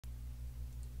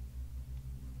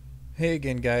Hey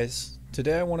again guys,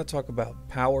 today I want to talk about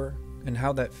power and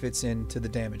how that fits into the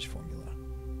damage formula.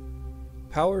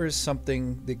 Power is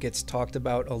something that gets talked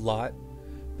about a lot,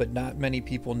 but not many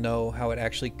people know how it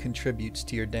actually contributes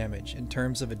to your damage in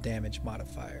terms of a damage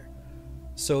modifier.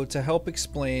 So to help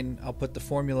explain, I'll put the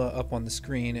formula up on the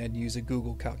screen and use a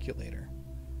Google calculator.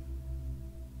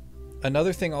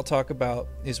 Another thing I'll talk about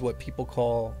is what people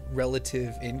call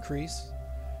relative increase,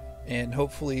 and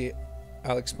hopefully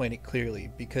I'll explain it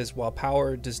clearly, because while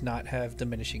power does not have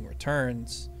diminishing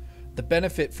returns, the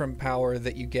benefit from power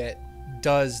that you get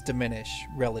does diminish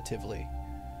relatively.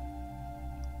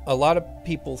 A lot of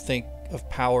people think of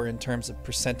power in terms of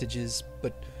percentages,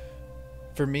 but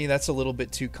for me that's a little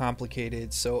bit too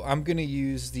complicated, so I'm going to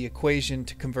use the equation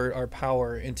to convert our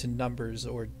power into numbers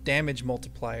or damage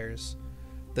multipliers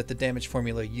that the damage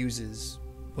formula uses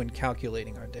when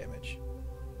calculating our damage.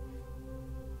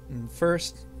 And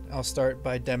first, I'll start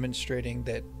by demonstrating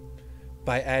that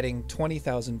by adding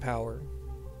 20,000 power,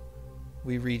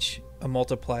 we reach a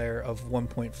multiplier of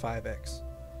 1.5x.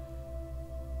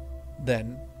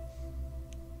 Then,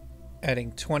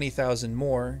 adding 20,000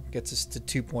 more gets us to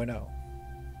 2.0.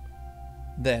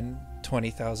 Then,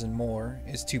 20,000 more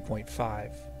is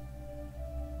 2.5.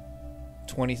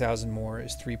 20,000 more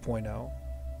is 3.0.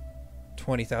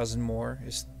 20,000 more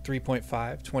is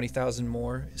 3.5, 20,000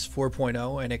 more is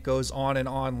 4.0, and it goes on and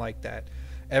on like that.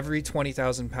 Every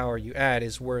 20,000 power you add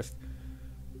is worth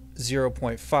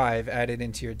 0.5 added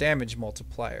into your damage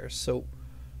multiplier. So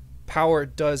power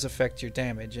does affect your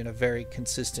damage in a very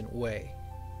consistent way.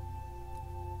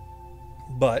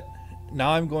 But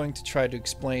now I'm going to try to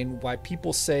explain why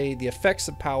people say the effects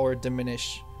of power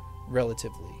diminish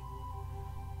relatively.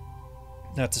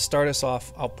 Now to start us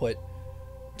off, I'll put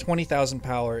 20,000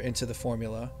 power into the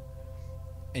formula,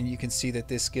 and you can see that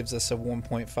this gives us a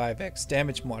 1.5x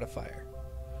damage modifier.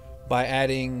 By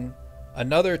adding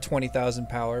another 20,000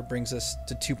 power brings us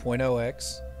to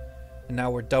 2.0x, and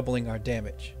now we're doubling our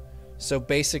damage. So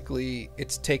basically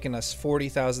it's taken us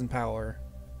 40,000 power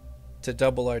to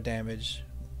double our damage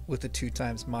with a 2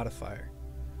 times modifier.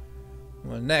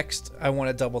 Well, next I want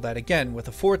to double that again with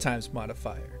a 4 times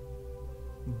modifier,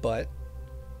 but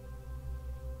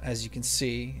as you can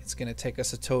see, it's going to take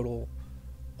us a total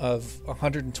of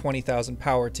 120,000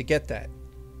 power to get that.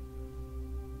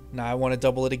 Now I want to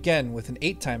double it again with an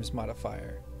 8 times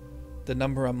modifier. The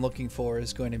number I'm looking for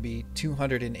is going to be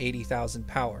 280,000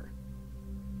 power.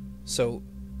 So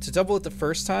to double it the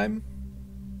first time,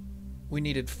 we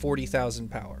needed 40,000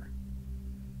 power.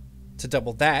 To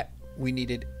double that, we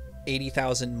needed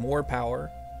 80,000 more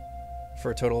power for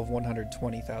a total of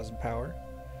 120,000 power.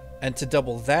 And to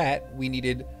double that, we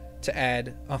needed to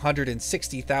add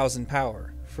 160,000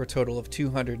 power for a total of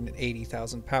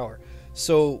 280,000 power.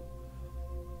 So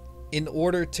in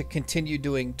order to continue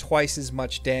doing twice as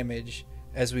much damage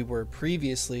as we were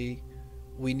previously,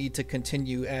 we need to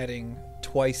continue adding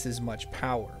twice as much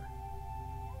power.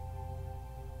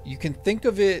 You can think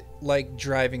of it like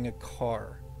driving a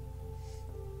car.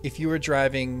 If you were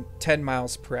driving 10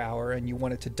 miles per hour and you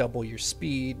wanted to double your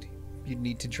speed, you'd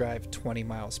need to drive 20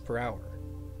 miles per hour.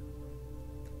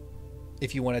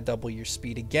 If you want to double your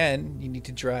speed again, you need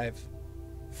to drive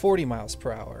 40 miles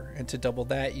per hour. And to double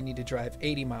that, you need to drive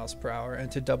 80 miles per hour.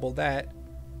 And to double that,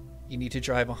 you need to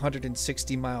drive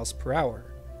 160 miles per hour.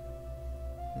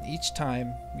 And each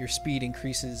time, your speed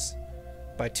increases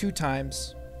by 2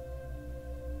 times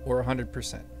or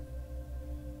 100%.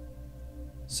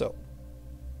 So,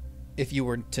 if you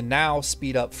were to now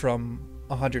speed up from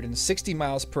 160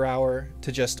 miles per hour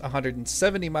to just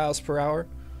 170 miles per hour,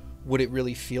 would it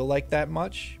really feel like that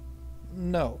much?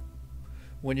 No.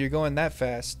 When you're going that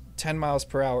fast, 10 miles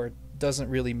per hour doesn't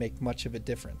really make much of a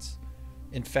difference.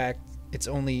 In fact, it's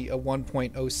only a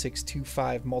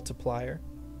 1.0625 multiplier,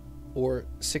 or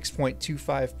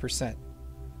 6.25%.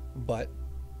 But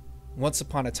once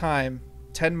upon a time,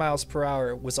 10 miles per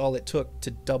hour was all it took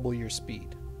to double your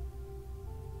speed.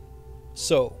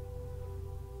 So,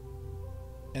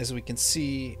 as we can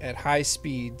see, at high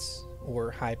speeds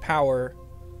or high power,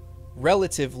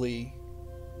 relatively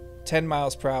 10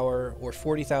 miles per hour or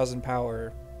 40,000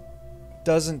 power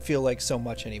doesn't feel like so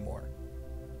much anymore.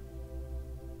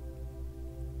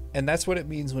 And that's what it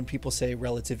means when people say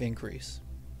relative increase.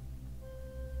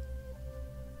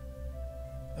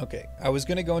 Okay, I was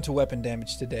going to go into weapon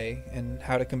damage today and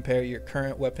how to compare your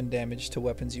current weapon damage to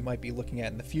weapons you might be looking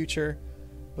at in the future,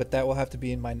 but that will have to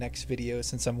be in my next video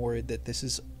since I'm worried that this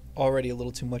is already a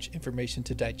little too much information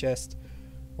to digest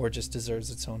or just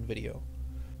deserves its own video.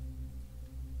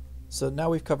 So now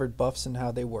we've covered buffs and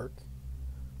how they work,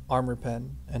 armor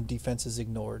pen and defenses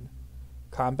ignored,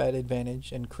 combat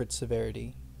advantage and crit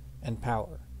severity, and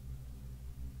power.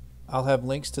 I'll have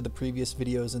links to the previous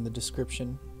videos in the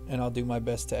description, and I'll do my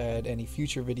best to add any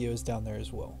future videos down there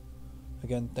as well.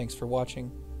 Again, thanks for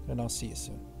watching, and I'll see you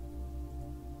soon.